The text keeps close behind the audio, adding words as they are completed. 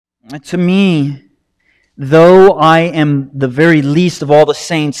To me, though I am the very least of all the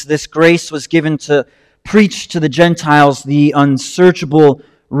saints, this grace was given to preach to the Gentiles the unsearchable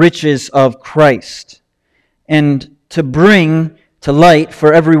riches of Christ, and to bring to light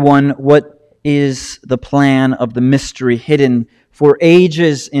for everyone what is the plan of the mystery hidden for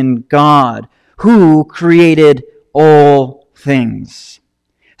ages in God, who created all things,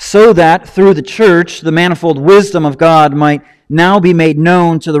 so that through the church the manifold wisdom of God might now be made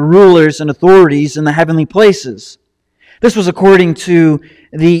known to the rulers and authorities in the heavenly places. This was according to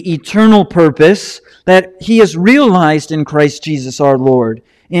the eternal purpose that He has realized in Christ Jesus our Lord,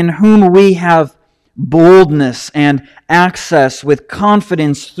 in whom we have boldness and access with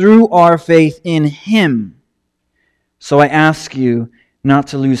confidence through our faith in Him. So I ask you not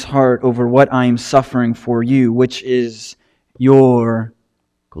to lose heart over what I am suffering for you, which is your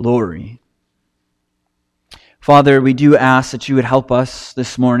glory. Father, we do ask that you would help us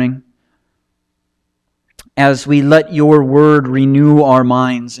this morning as we let your word renew our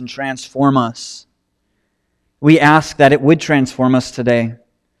minds and transform us. We ask that it would transform us today.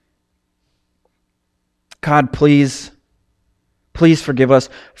 God, please forgive us.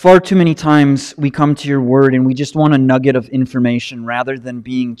 Far too many times we come to your word and we just want a nugget of information rather than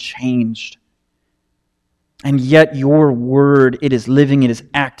being changed. And yet your word, it is living, it is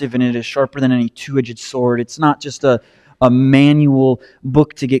active, and it is sharper than any two-edged sword. It's not just a manual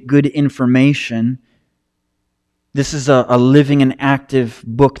book to get good information. This is a living and active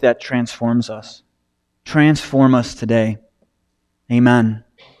book that transforms us. Transform us today. Amen.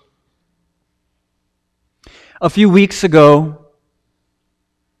 A few weeks ago,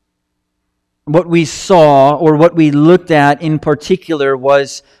 what we saw, or what we looked at in particular,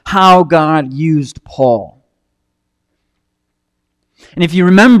 was how God used Paul. And if you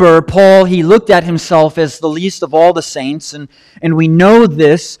remember, Paul, he looked at himself as the least of all the saints, and we know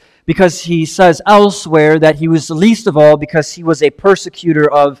this because he says elsewhere that he was the least of all because he was a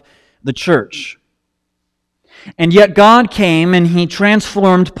persecutor of the church. And yet God came and He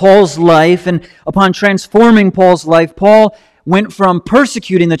transformed Paul's life, and upon transforming Paul's life, Paul went from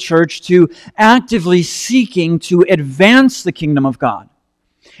persecuting the church to actively seeking to advance the kingdom of God.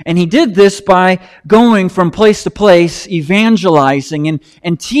 And he did this by going from place to place, evangelizing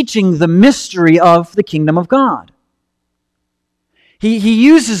and teaching the mystery of the kingdom of God. He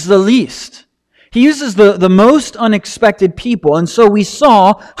uses the least. He uses the most unexpected people. And so we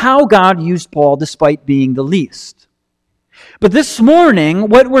saw how God used Paul despite being the least. But this morning,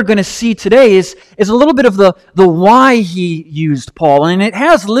 what we're going to see today is a little bit of the why He used Paul. And it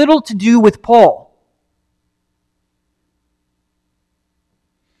has little to do with Paul.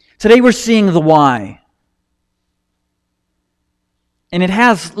 Today we're seeing the why. And it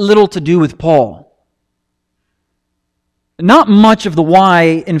has little to do with Paul. Not much of the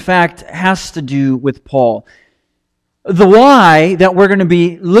why, in fact, has to do with Paul. The why that we're going to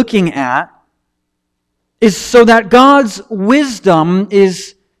be looking at is so that God's wisdom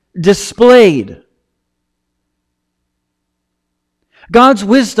is displayed. God's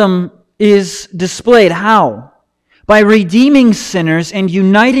wisdom is displayed. How? By redeeming sinners and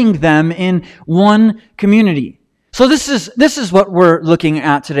uniting them in one community. So this is what we're looking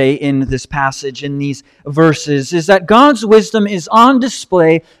at today in this passage, in these verses, is that God's wisdom is on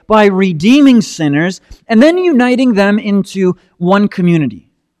display by redeeming sinners and then uniting them into one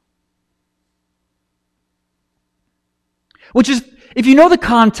community. Which is, if you know the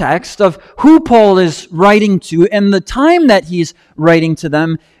context of who Paul is writing to and the time that he's writing to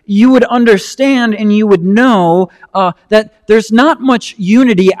them, you would understand and you would know that there's not much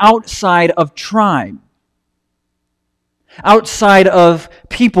unity outside of tribe, outside of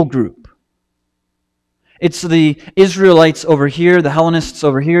people group. It's the Israelites over here, the Hellenists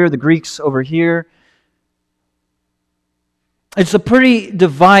over here, the Greeks over here. It's a pretty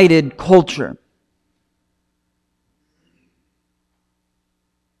divided culture.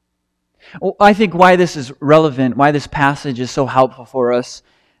 I think why this is relevant, why this passage is so helpful for us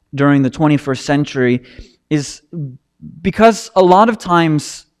during the 21st century is because a lot of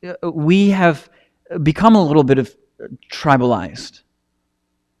times we have become a little bit of tribalized.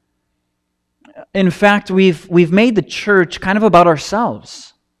 In fact, we've made the church kind of about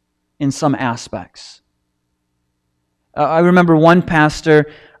ourselves in some aspects. I remember one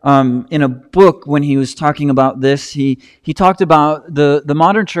pastor in a book when he was talking about this, he talked about the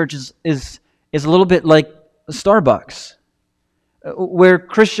modern church is a little bit like Starbucks, where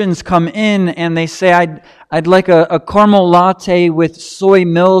Christians come in and they say, I'd like a caramel latte with soy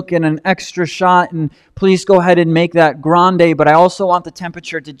milk and an extra shot, and please go ahead and make that grande, but I also want the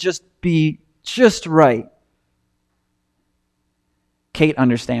temperature to just be just right. Kate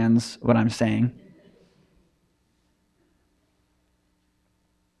understands what I'm saying.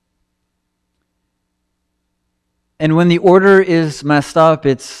 And when the order is messed up,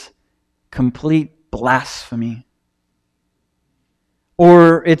 it's complete blasphemy.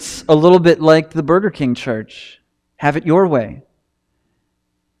 Or it's a little bit like the Burger King church. Have it your way.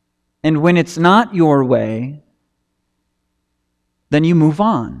 And when it's not your way, then you move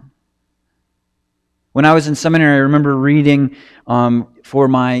on. When I was in seminary, I remember reading for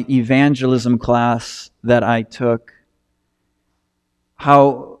my evangelism class that I took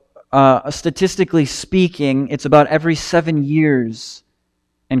how, statistically speaking, it's about every 7 years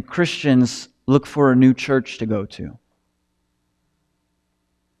and Christians look for a new church to go to.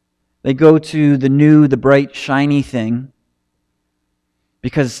 They go to the new, the bright, shiny thing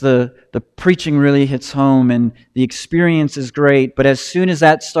because the preaching really hits home and the experience is great, but as soon as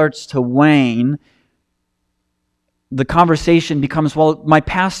that starts to wane, the conversation becomes, well, my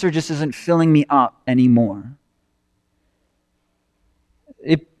pastor just isn't filling me up anymore.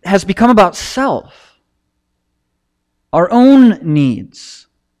 It has become about self, our own needs,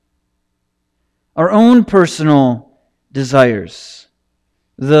 our own personal desires.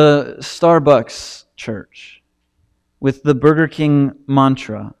 The Starbucks church with the Burger King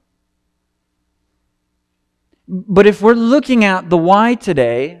mantra. But if we're looking at the why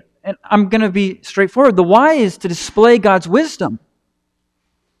today, and I'm going to be straightforward, the why is to display God's wisdom.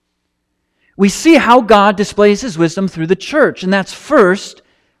 We see how God displays His wisdom through the church, and that's first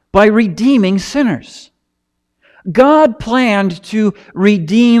by redeeming sinners. God planned to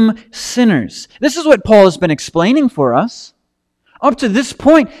redeem sinners. This is what Paul has been explaining for us. Up to this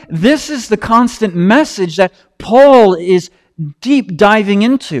point, this is the constant message that Paul is deep diving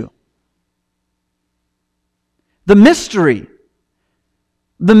into. The mystery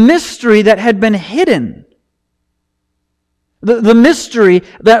that had been hidden. The mystery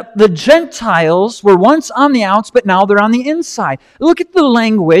that the Gentiles were once on the outs, but now they're on the inside. Look at the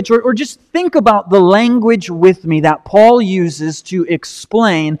language, or just think about the language with me that Paul uses to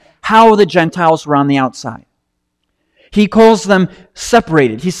explain how the Gentiles were on the outside. He calls them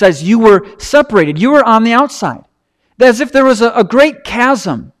separated. He says, you were separated. You were on the outside. As if there was a great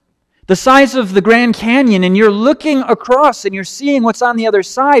chasm the size of the Grand Canyon, and you're looking across and you're seeing what's on the other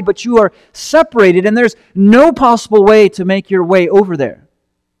side, but you are separated, and there's no possible way to make your way over there.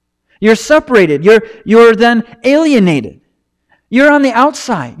 You're separated. You're then alienated. You're on the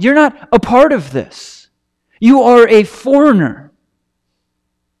outside. You're not a part of this. You are a foreigner.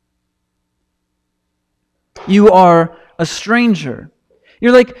 You are a stranger.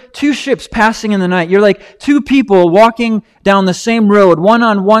 You're like two ships passing in the night. You're like two people walking down the same road, one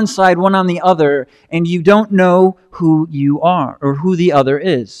on one side, one on the other, and you don't know who you are or who the other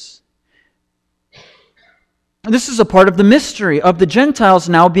is. This is a part of the mystery of the Gentiles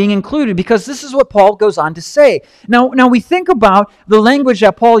now being included, because this is what Paul goes on to say. Now we think about the language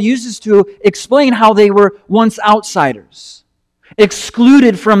that Paul uses to explain how they were once outsiders.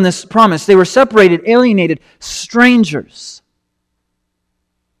 Excluded from this promise. They were separated, alienated, strangers.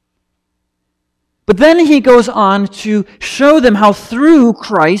 But then he goes on to show them how through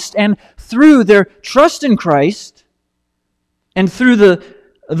Christ and through their trust in Christ and through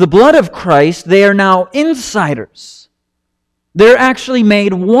the blood of Christ, they are now insiders. They're actually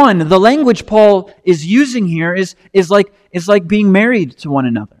made one. The language Paul is using here is like being married to one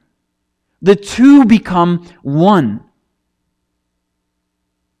another. The two become one.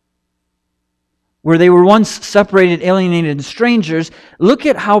 Where they were once separated, alienated, and strangers, look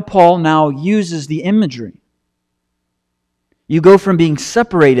at how Paul now uses the imagery. You go from being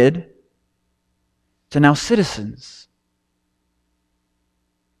separated to now citizens.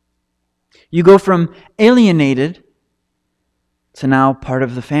 You go from alienated to now part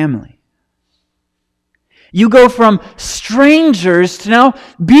of the family. You go from strangers to now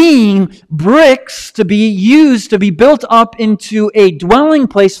being bricks to be used to be built up into a dwelling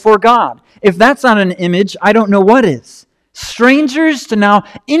place for God. If that's not an image, I don't know what is. Strangers to now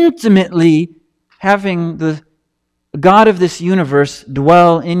intimately having the God of this universe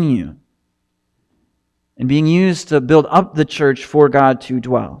dwell in you. And being used to build up the church for God to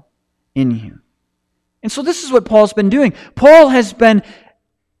dwell in you. And so this is what Paul's been doing. Paul has been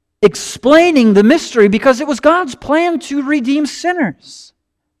explaining the mystery because it was God's plan to redeem sinners.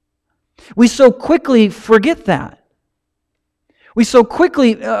 We so quickly forget that. We so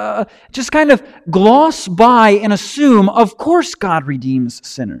quickly just kind of gloss by and assume, of course God redeems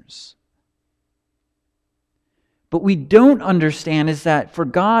sinners. But we don't understand is that for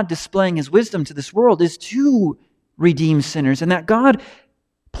God displaying His wisdom to this world is to redeem sinners, and that God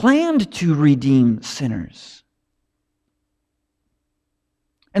planned to redeem sinners.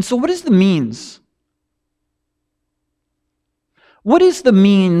 And so what is the means? What is the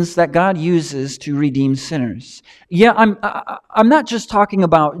means that God uses to redeem sinners? Yeah, I'm not just talking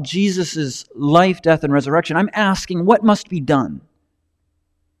about Jesus' life, death, and resurrection. I'm asking what must be done.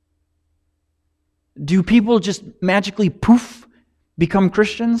 Do people just magically poof become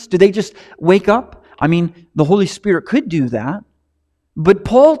Christians? Do they just wake up? I mean, the Holy Spirit could do that. But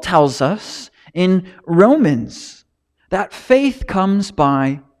Paul tells us in Romans that faith comes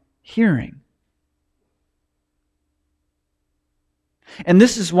by hearing. And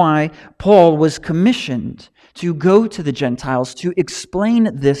this is why Paul was commissioned to go to the Gentiles to explain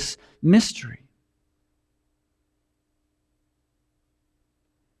this mystery.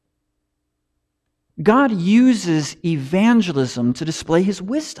 God uses evangelism to display His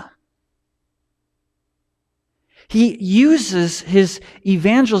wisdom. He uses His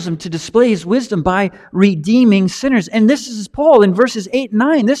evangelism to display His wisdom by redeeming sinners. And this is Paul in verses 8 and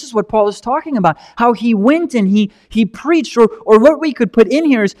 9. This is what Paul is talking about. How he went and he preached, or what we could put in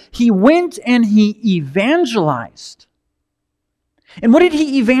here is he went and he evangelized. And what did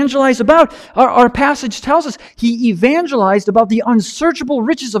he evangelize about? Our passage tells us he evangelized about the unsearchable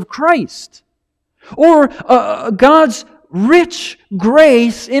riches of Christ, or God's rich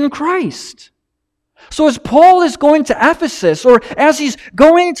grace in Christ. So as Paul is going to Ephesus, or as he's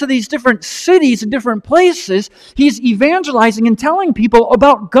going to these different cities and different places, he's evangelizing and telling people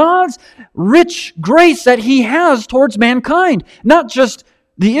about God's rich grace that He has towards mankind. Not just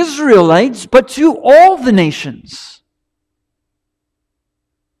the Israelites, but to all the nations.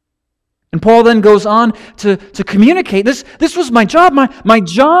 And Paul then goes on to communicate. This was my job. My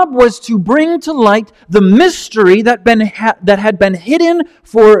job was to bring to light the mystery that had been hidden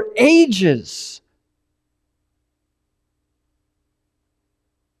for ages.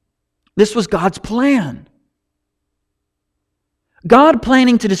 This was God's plan. God,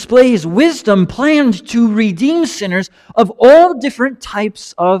 planning to display His wisdom, planned to redeem sinners of all different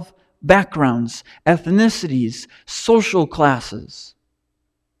types of backgrounds, ethnicities, social classes.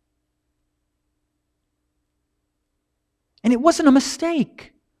 And it wasn't a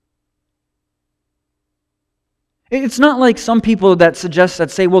mistake. It's not like some people that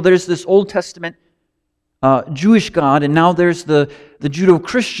say, well, there's this Old Testament Jewish God, and now there's the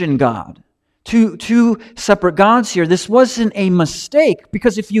Judeo-Christian God. Two separate gods here. This wasn't a mistake,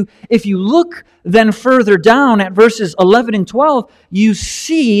 because if you look then further down at verses 11 and 12, you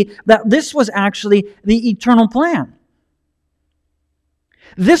see that this was actually the eternal plan.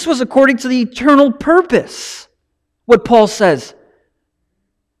 This was according to the eternal purpose, what Paul says.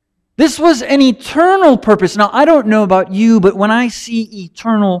 This was an eternal purpose. Now, I don't know about you, but when I see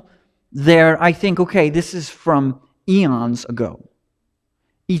eternal there, I think, okay, this is from eons ago.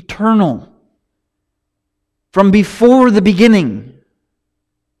 Eternal. From before the beginning.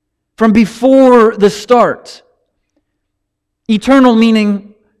 From before the start. Eternal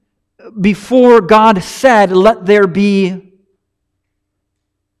meaning before God said, let there be.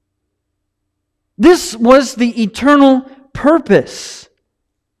 This was the eternal purpose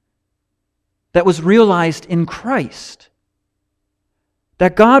that was realized in Christ.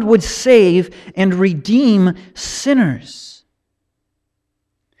 That God would save and redeem sinners.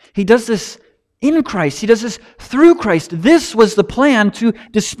 He does this in Christ. He does this through Christ. This was the plan to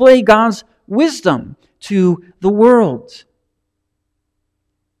display God's wisdom to the world.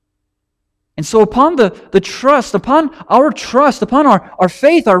 And so upon the trust, upon our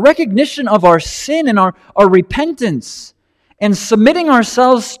faith, our recognition of our sin and our repentance, and submitting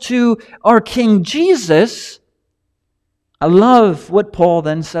ourselves to our King Jesus, I love what Paul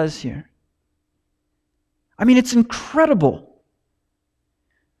then says here. I mean, it's incredible.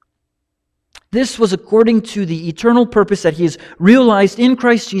 This was according to the eternal purpose that He has realized in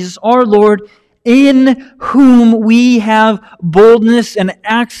Christ Jesus our Lord, in whom we have boldness and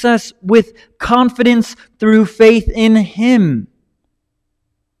access with confidence through faith in Him.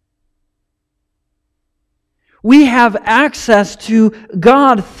 We have access to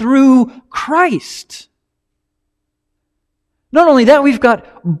God through Christ. Not only that, we've got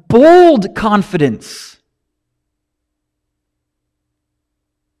bold confidence.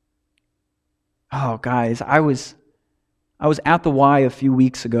 Oh, guys, I was at the Y a few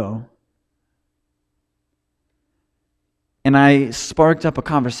weeks ago, and I sparked up a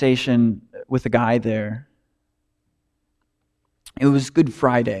conversation with a guy there. It was Good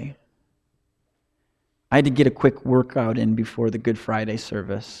Friday. I had to get a quick workout in before the Good Friday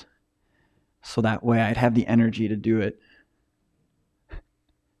service, so that way I'd have the energy to do it.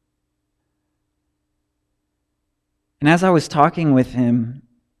 And as I was talking with him,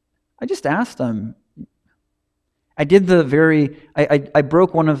 I just asked him, I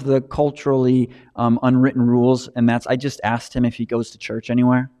broke one of the culturally unwritten rules, and that's I just asked him if he goes to church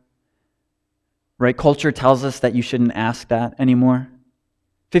anywhere. Right? Culture tells us that you shouldn't ask that anymore.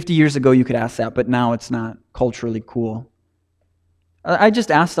 50 years ago you could ask that, but now it's not culturally cool. I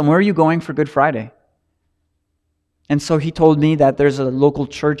just asked him, where are you going for Good Friday? And so he told me that there's a local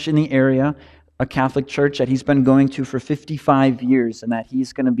church in the area, a Catholic church that he's been going to for 55 years, and that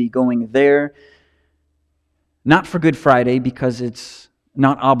he's going to be going there, not for Good Friday because it's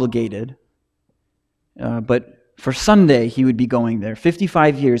not obligated, but for Sunday he would be going there.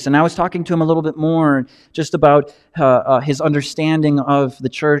 55 years. And I was talking to him a little bit more just about his understanding of the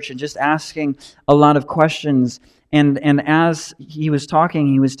church and just asking a lot of questions. And as he was talking,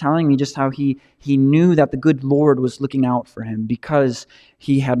 he was telling me just how he knew that the good Lord was looking out for him because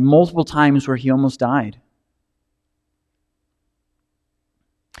he had multiple times where he almost died.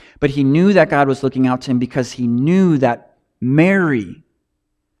 But he knew that God was looking out to him because he knew that Mary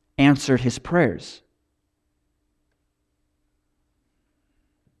answered his prayers.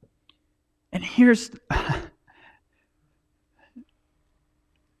 And here's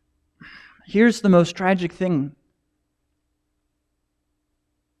the most tragic thing.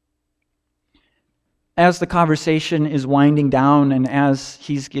 As the conversation is winding down and as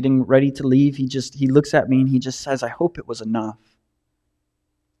he's getting ready to leave, he looks at me and he just says, I hope it was enough.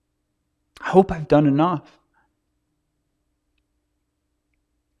 I hope I've done enough.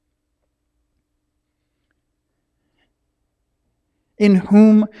 In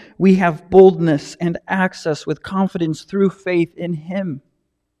whom we have boldness and access with confidence through faith in Him.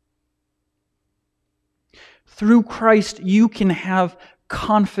 Through Christ, you can have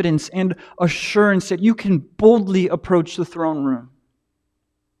confidence and assurance that you can boldly approach the throne room.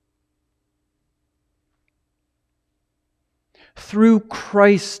 Through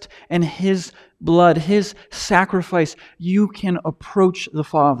Christ and His blood, His sacrifice, you can approach the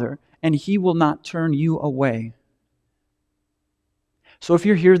Father, and He will not turn you away. So if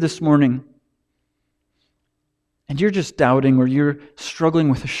you're here this morning and you're just doubting or you're struggling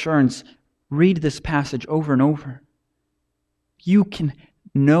with assurance, read this passage over and over. You can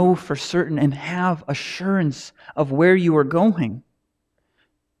know for certain and have assurance of where you are going.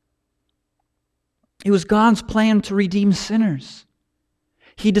 It was God's plan to redeem sinners.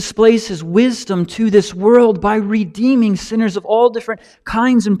 He displays His wisdom to this world by redeeming sinners of all different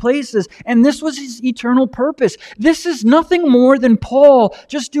kinds and places. And this was His eternal purpose. This is nothing more than Paul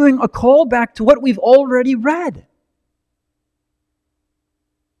just doing a callback to what we've already read.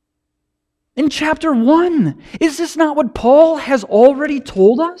 In chapter 1, is this not what Paul has already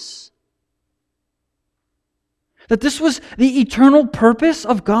told us? That this was the eternal purpose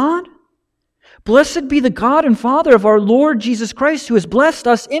of God? Blessed be the God and Father of our Lord Jesus Christ, who has blessed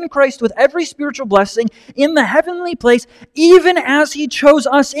us in Christ with every spiritual blessing in the heavenly place, even as He chose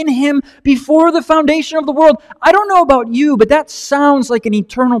us in Him before the foundation of the world. I don't know about you, but that sounds like an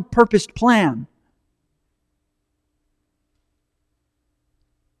eternal purposed plan.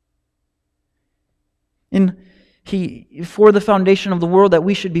 For the foundation of the world, that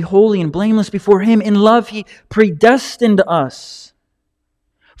we should be holy and blameless before Him. In love, He predestined us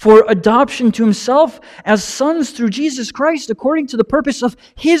for adoption to Himself as sons through Jesus Christ, according to the purpose of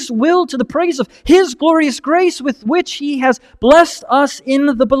His will, to the praise of His glorious grace with which He has blessed us in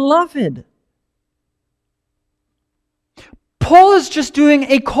the Beloved. Paul is just doing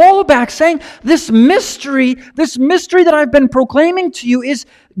a callback, saying this mystery that I've been proclaiming to you is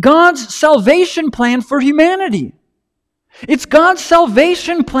God's salvation plan for humanity. It's God's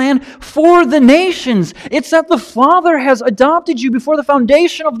salvation plan for the nations. It's that the Father has adopted you before the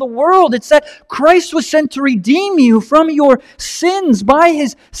foundation of the world. It's that Christ was sent to redeem you from your sins by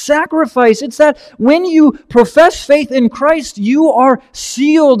His sacrifice. It's that when you profess faith in Christ, you are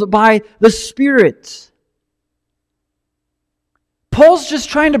sealed by the Spirit. Paul's just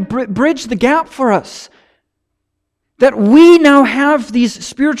trying to bridge the gap for us. That we now have these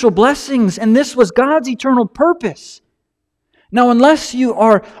spiritual blessings, and this was God's eternal purpose. Now, unless you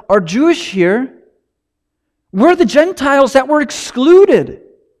are Jewish here, we're the Gentiles that were excluded.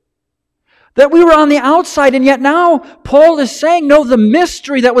 That we were on the outside, and yet now Paul is saying, no, the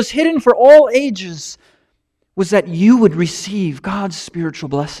mystery that was hidden for all ages was that you would receive God's spiritual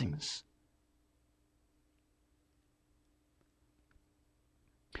blessings.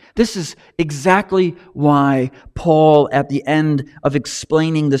 This is exactly why Paul, at the end of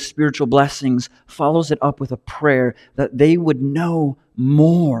explaining the spiritual blessings, follows it up with a prayer that they would know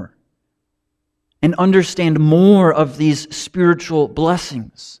more and understand more of these spiritual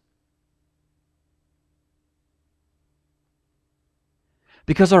blessings.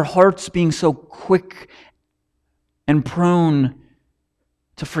 Because our hearts being so quick and prone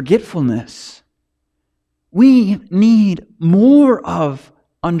to forgetfulness. We need more of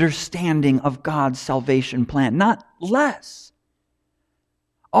understanding of God's salvation plan, not less.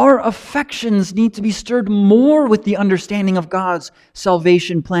 Our affections need to be stirred more with the understanding of God's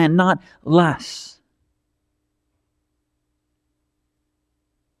salvation plan, not less.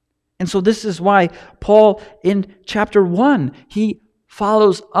 And so this is why Paul, in chapter 1, he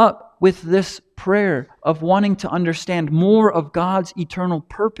follows up with this prayer of wanting to understand more of God's eternal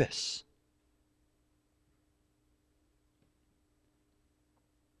purpose.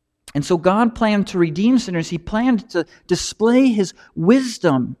 And so God planned to redeem sinners. He planned to display His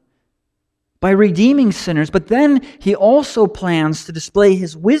wisdom by redeeming sinners. But then He also plans to display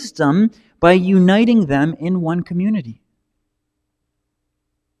His wisdom by uniting them in one community.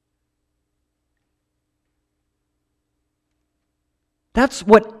 That's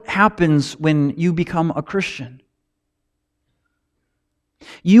what happens when you become a Christian.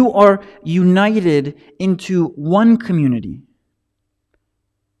 You are united into one community.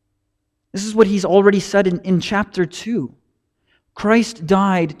 This is what he's already said in chapter 2. Christ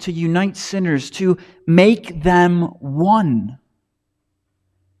died to unite sinners, to make them one.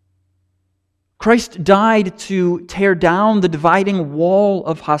 Christ died to tear down the dividing wall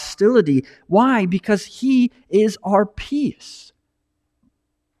of hostility. Why? Because He is our peace.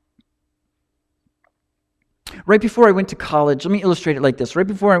 Right before I went to college, let me illustrate it like this. Right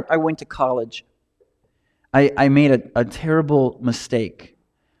before I went to college, I made a terrible mistake.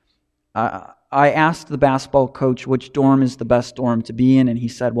 I asked the basketball coach which dorm is the best dorm to be in, and he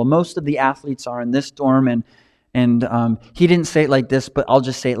said, well, most of the athletes are in this dorm, and he didn't say it like this, but I'll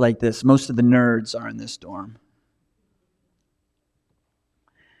just say it like this. Most of the nerds are in this dorm.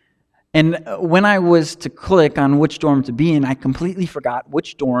 And when I was to click on which dorm to be in, I completely forgot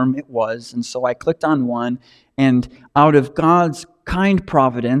which dorm it was, and so I clicked on one, and out of God's kind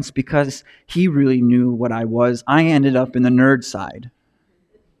providence, because He really knew what I was, I ended up in the nerd side.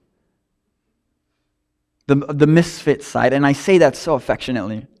 The misfit side, and I say that so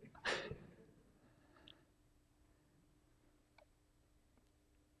affectionately.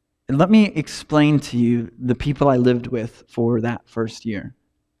 And let me explain to you the people I lived with for that first year.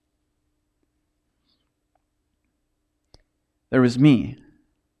 There was me,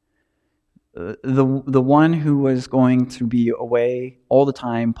 the one who was going to be away all the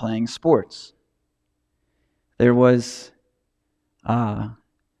time playing sports. There was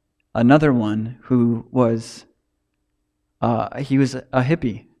another one who was, he was a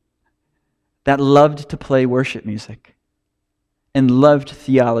hippie that loved to play worship music and loved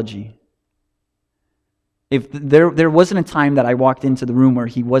theology. If there wasn't a time that I walked into the room where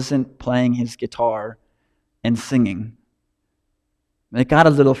he wasn't playing his guitar and singing. It got a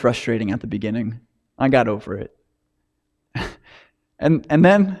little frustrating at the beginning. I got over it. and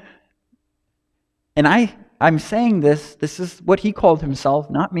I'm saying this is what he called himself,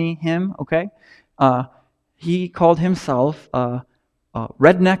 not me, him, okay? He called himself a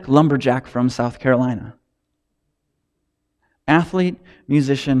redneck lumberjack from South Carolina. Athlete,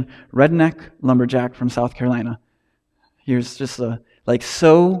 musician, redneck lumberjack from South Carolina. Here's just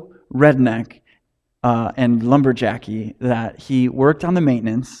so redneck and lumberjacky that he worked on the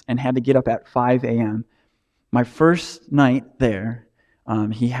maintenance and had to get up at 5 a.m. My first night there,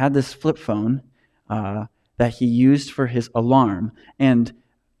 he had this flip phone that he used for his alarm. And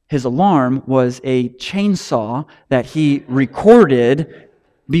his alarm was a chainsaw that he recorded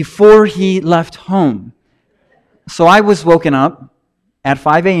before he left home. So I was woken up at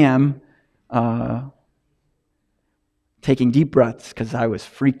 5 a.m. Taking deep breaths because I was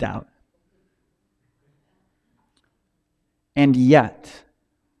freaked out. And yet,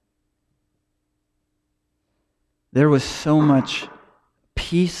 there was so much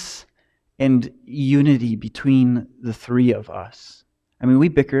peace and unity between the three of us. I mean, we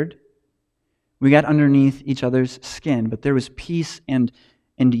bickered. We got underneath each other's skin, but there was peace and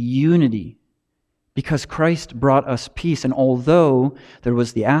unity because Christ brought us peace. And although there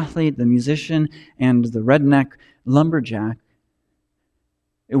was the athlete, the musician, and the redneck lumberjack,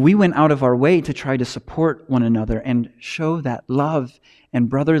 we went out of our way to try to support one another and show that love and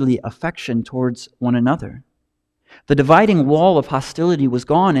brotherly affection towards one another. The dividing wall of hostility was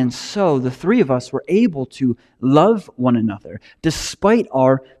gone, and so the three of us were able to love one another despite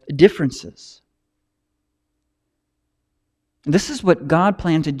our differences. This is what God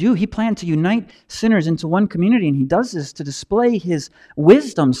planned to do. He planned to unite sinners into one community, and He does this to display His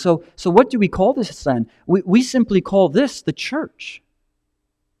wisdom. So what do we call this then? We simply call this the church.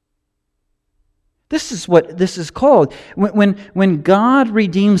 This is what this is called. When God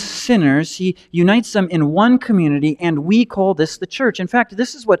redeems sinners, He unites them in one community, and we call this the church. In fact,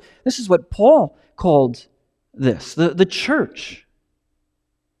 this is what Paul called this, the church.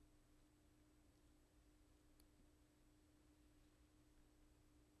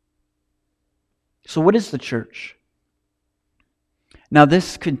 So what is the church? Now,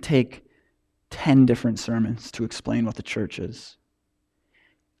 this could take 10 different sermons to explain what the church is.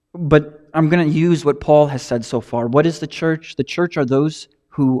 But I'm going to use what Paul has said so far. What is the church? The church are those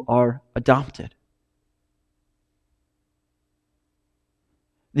who are adopted.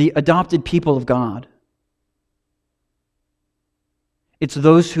 The adopted people of God. It's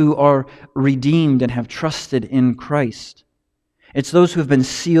those who are redeemed and have trusted in Christ. It's those who have been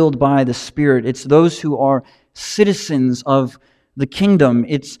sealed by the Spirit. It's those who are citizens of the kingdom.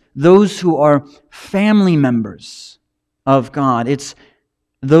 It's those who are family members of God. It's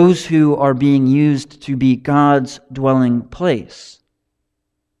those who are being used to be God's dwelling place.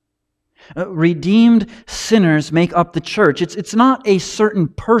 Redeemed sinners make up the church. It's not a certain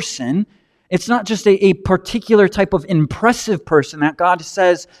person. It's not just a particular type of impressive person that God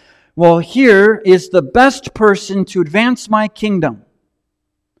says, well, here is the best person to advance my kingdom.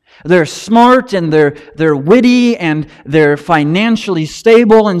 They're smart and they're witty and they're financially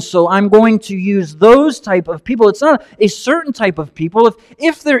stable, and so I'm going to use those type of people. It's not a certain type of people.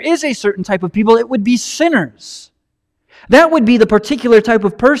 If there is a certain type of people, it would be sinners. That would be the particular type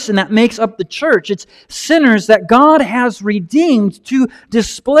of person that makes up the church. It's sinners that God has redeemed to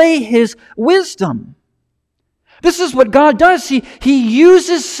display His wisdom. This is what God does. He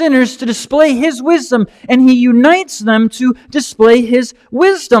uses sinners to display His wisdom, and He unites them to display His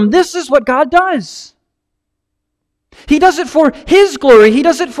wisdom. This is what God does. He does it for His glory. He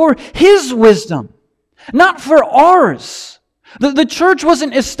does it for His wisdom, not for ours. The church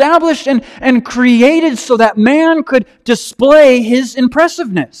wasn't established and created so that man could display his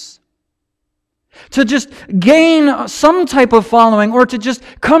impressiveness, to just gain some type of following, or to just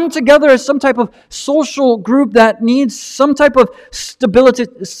come together as some type of social group that needs some type of stability.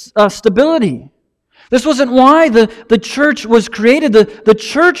 This wasn't why the church was created. The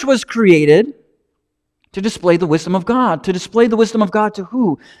church was created to display the wisdom of God. To display the wisdom of God to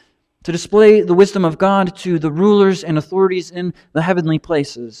who? To display the wisdom of God to the rulers and authorities in the heavenly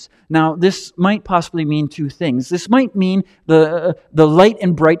places. Now, this might possibly mean two things. This might mean the light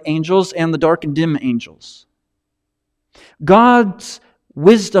and bright angels and the dark and dim angels. God's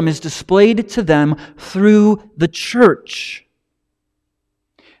wisdom is displayed to them through the church.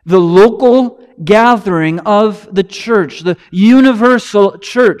 The local gathering of the church, the universal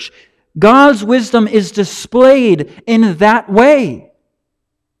church. God's wisdom is displayed in that way.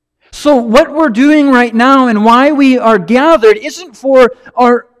 So what we're doing right now and why we are gathered isn't for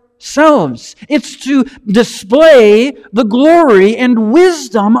ourselves. It's to display the glory and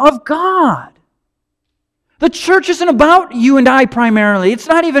wisdom of God. The church isn't about you and I primarily. It's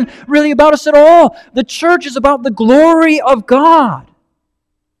not even really about us at all. The church is about the glory of God.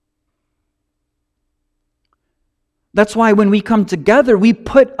 That's why when we come together, we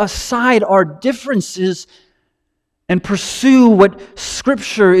put aside our differences and pursue what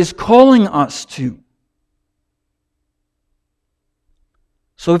Scripture is calling us to.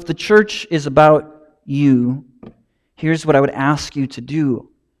 So if the church is about you, here's what I would ask you to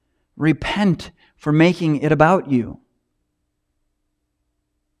do. Repent for making it about you.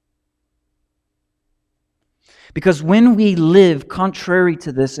 Because when we live contrary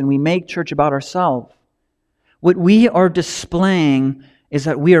to this and we make church about ourselves, what we are displaying is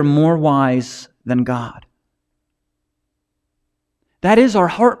that we are more wise than God. That is our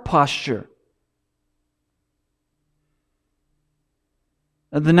heart posture.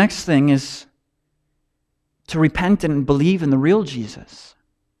 The next thing is to repent and believe in the real Jesus.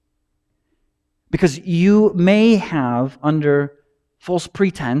 Because you may have, under false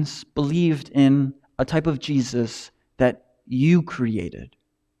pretense, believed in a type of Jesus that you created.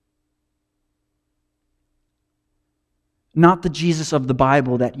 Not the Jesus of the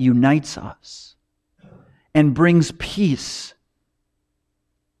Bible that unites us and brings peace.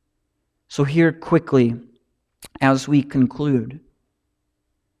 So here quickly, as we conclude,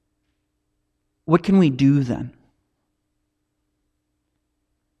 what can we do then?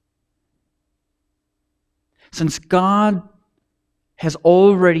 Since God has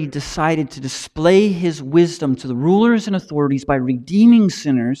already decided to display His wisdom to the rulers and authorities by redeeming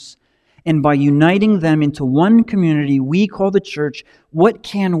sinners and by uniting them into one community we call the church, what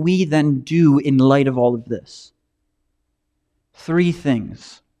can we then do in light of all of this? 3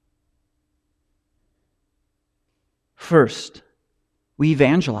 things. First, we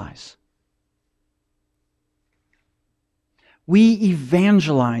evangelize. We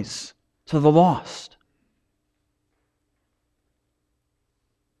evangelize to the lost.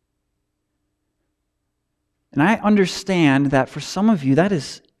 And I understand that for some of you, that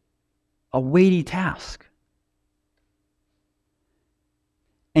is a weighty task.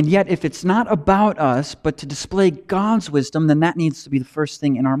 And yet, if it's not about us, but to display God's wisdom, then that needs to be the first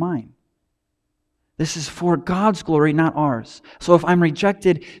thing in our mind. This is for God's glory, not ours. So if I'm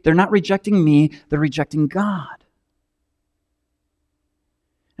rejected, they're not rejecting me, they're rejecting God.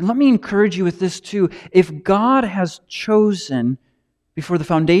 And let me encourage you with this too. If God has chosen before the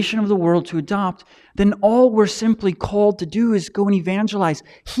foundation of the world to adopt, then all we're simply called to do is go and evangelize.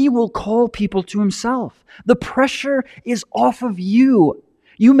 He will call people to Himself. The pressure is off of you.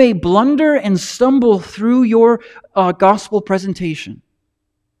 You may blunder and stumble through your gospel presentation.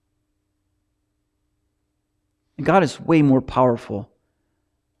 And God is way more powerful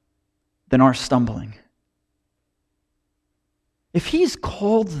than our stumbling. If He's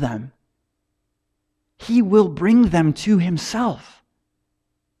called them, He will bring them to Himself.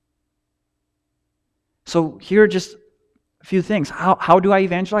 So here are just a few things. How do I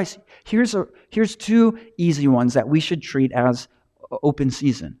evangelize? Here's two easy ones that we should treat as open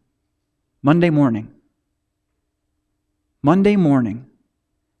season. Monday morning. Monday morning,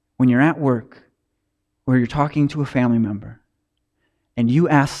 when you're at work, or you're talking to a family member, and you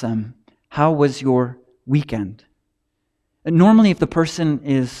ask them, how was your weekend? And normally, if the person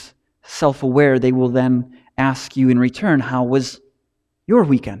is self-aware, they will then ask you in return, how was your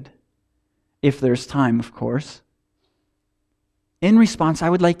weekend? If there's time, of course. In response, I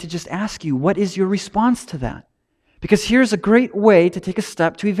would like to just ask you, what is your response to that? Because here's a great way to take a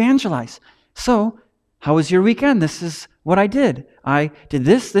step to evangelize. So, how was your weekend? This is what I did. I did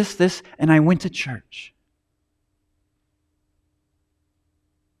this, and I went to church.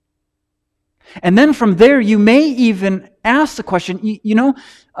 And then from there, you may even ask the question,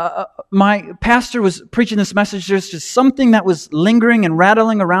 my pastor was preaching this message. There's just something that was lingering and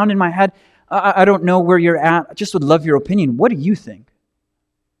rattling around in my head. I don't know where you're at. I just would love your opinion. What do you think?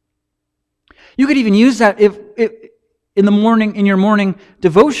 You could even use that if in the morning, in your morning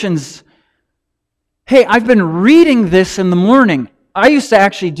devotions. Hey, I've been reading this in the morning. I used to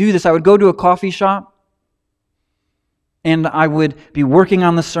actually do this. I would go to a coffee shop, and I would be working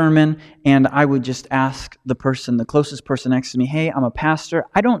on the sermon, and I would just ask the closest person next to me, hey, I'm a pastor.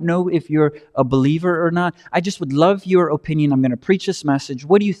 I don't know if you're a believer or not. I just would love your opinion. I'm going to preach this message.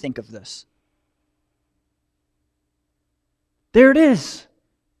 What do you think of this? There it is.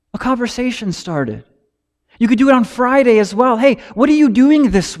 A conversation started. You could do it on Friday as well. Hey, what are you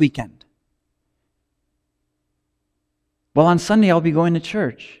doing this weekend? Well, on Sunday, I'll be going to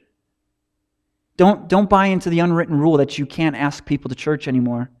church. Don't buy into the unwritten rule that you can't ask people to church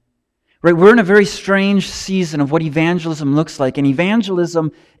anymore. Right? We're in a very strange season of what evangelism looks like. And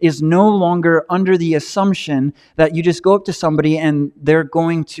evangelism is no longer under the assumption that you just go up to somebody and they're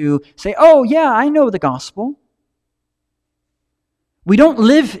going to say, oh, yeah, I know the gospel. We don't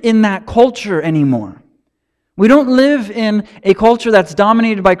live in that culture anymore. We don't live in a culture that's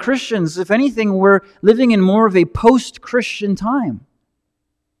dominated by Christians. If anything, we're living in more of a post-Christian time.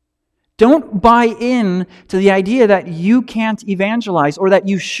 Don't buy in to the idea that you can't evangelize or that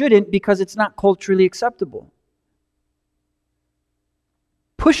you shouldn't because it's not culturally acceptable.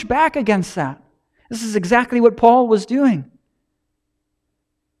 Push back against that. This is exactly what Paul was doing.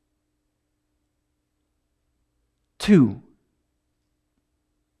 2,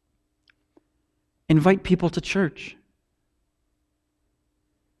 invite people to church.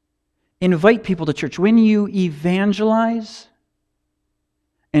 Invite people to church. When you evangelize,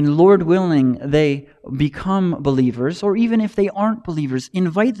 and Lord willing, they become believers, or even if they aren't believers,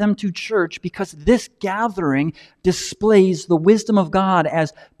 invite them to church because this gathering displays the wisdom of God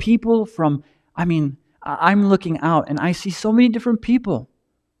as people from, I'm looking out and I see so many different people.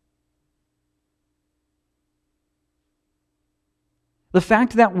 The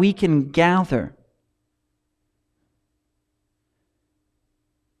fact that we can gather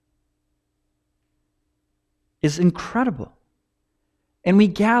is incredible. And we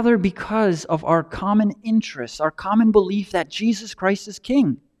gather because of our common interests, our common belief that Jesus Christ is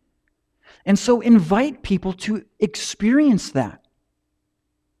King. And so invite people to experience that.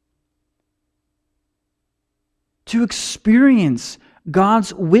 To experience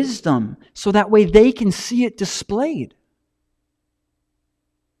God's wisdom so that way they can see it displayed.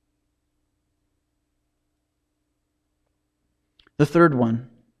 The third one.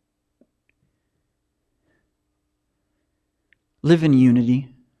 Live in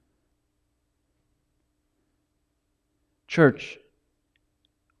unity. Church,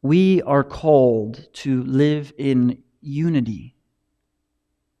 we are called to live in unity.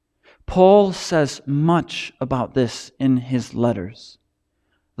 Paul says much about this in his letters.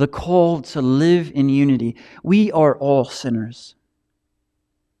 The call to live in unity. We are all sinners.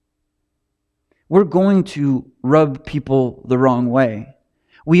 We're going to rub people the wrong way.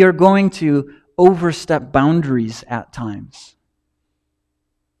 We are going to overstep boundaries at times.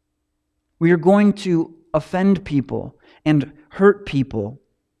 We are going to offend people and hurt people.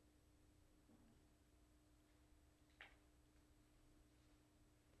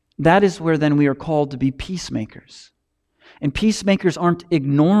 That is where then we are called to be peacemakers. And peacemakers aren't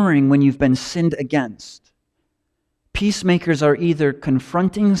ignoring when you've been sinned against. Peacemakers are either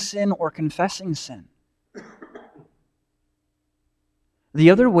confronting sin or confessing sin. The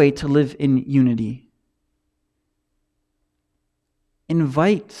other way to live in unity: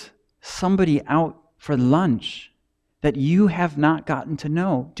 invite somebody out for lunch that you have not gotten to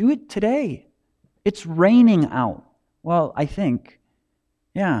know. Do it today. It's raining out. Well, I think.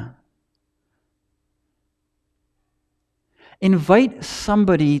 Yeah. Invite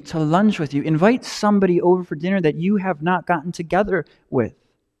somebody to lunch with you. Invite somebody over for dinner that you have not gotten together with.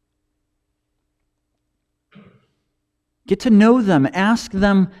 Get to know them. Ask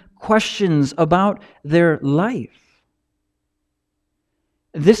them questions about their life.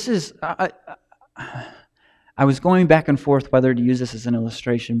 This is... I was going back and forth whether to use this as an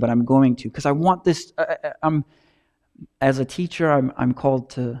illustration, but I'm going to, because I want this... as a teacher, I'm called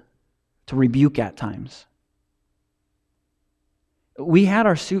to rebuke at times. We had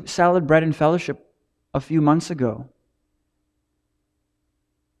our soup, salad, bread, and fellowship a few months ago.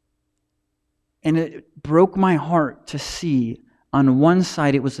 And it broke my heart to see on one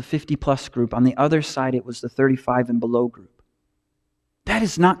side it was the 50-plus group, on the other side it was the 35 and below group. That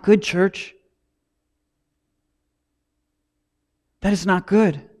is not good, church. That is not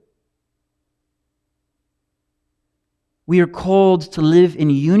good. We are called to live in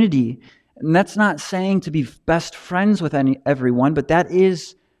unity. And that's not saying to be best friends with everyone, but that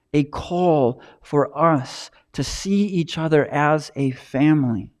is a call for us to see each other as a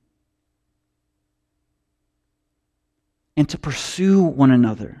family and to pursue one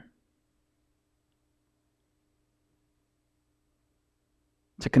another,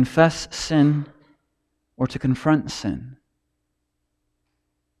 to confess sin or to confront sin.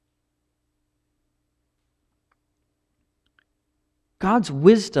 God's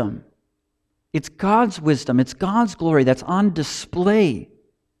wisdom. It's God's wisdom. It's God's glory that's on display.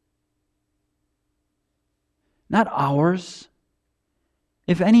 Not ours.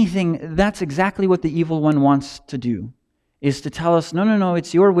 If anything, that's exactly what the evil one wants to do, is to tell us, no,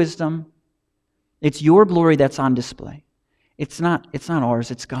 it's your wisdom. It's your glory that's on display. It's not ours,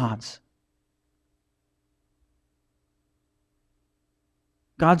 it's God's.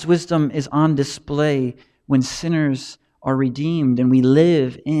 God's wisdom is on display when sinners are redeemed and we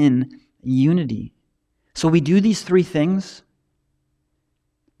live in unity. So we do these three things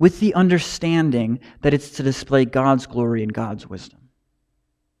with the understanding that it's to display God's glory and God's wisdom.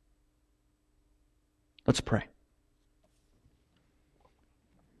 Let's pray.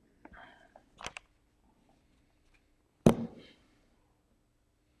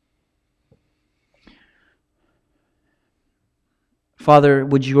 Father,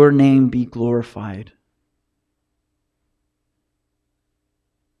 would your name be glorified?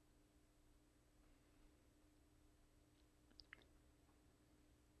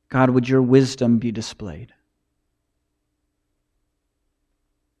 God, would your wisdom be displayed?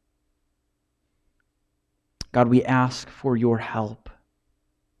 God, we ask for your help.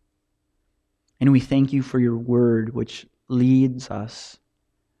 And we thank you for your word, which leads us,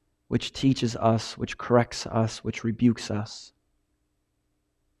 which teaches us, which corrects us, which rebukes us.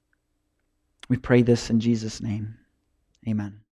 We pray this in Jesus' name. Amen.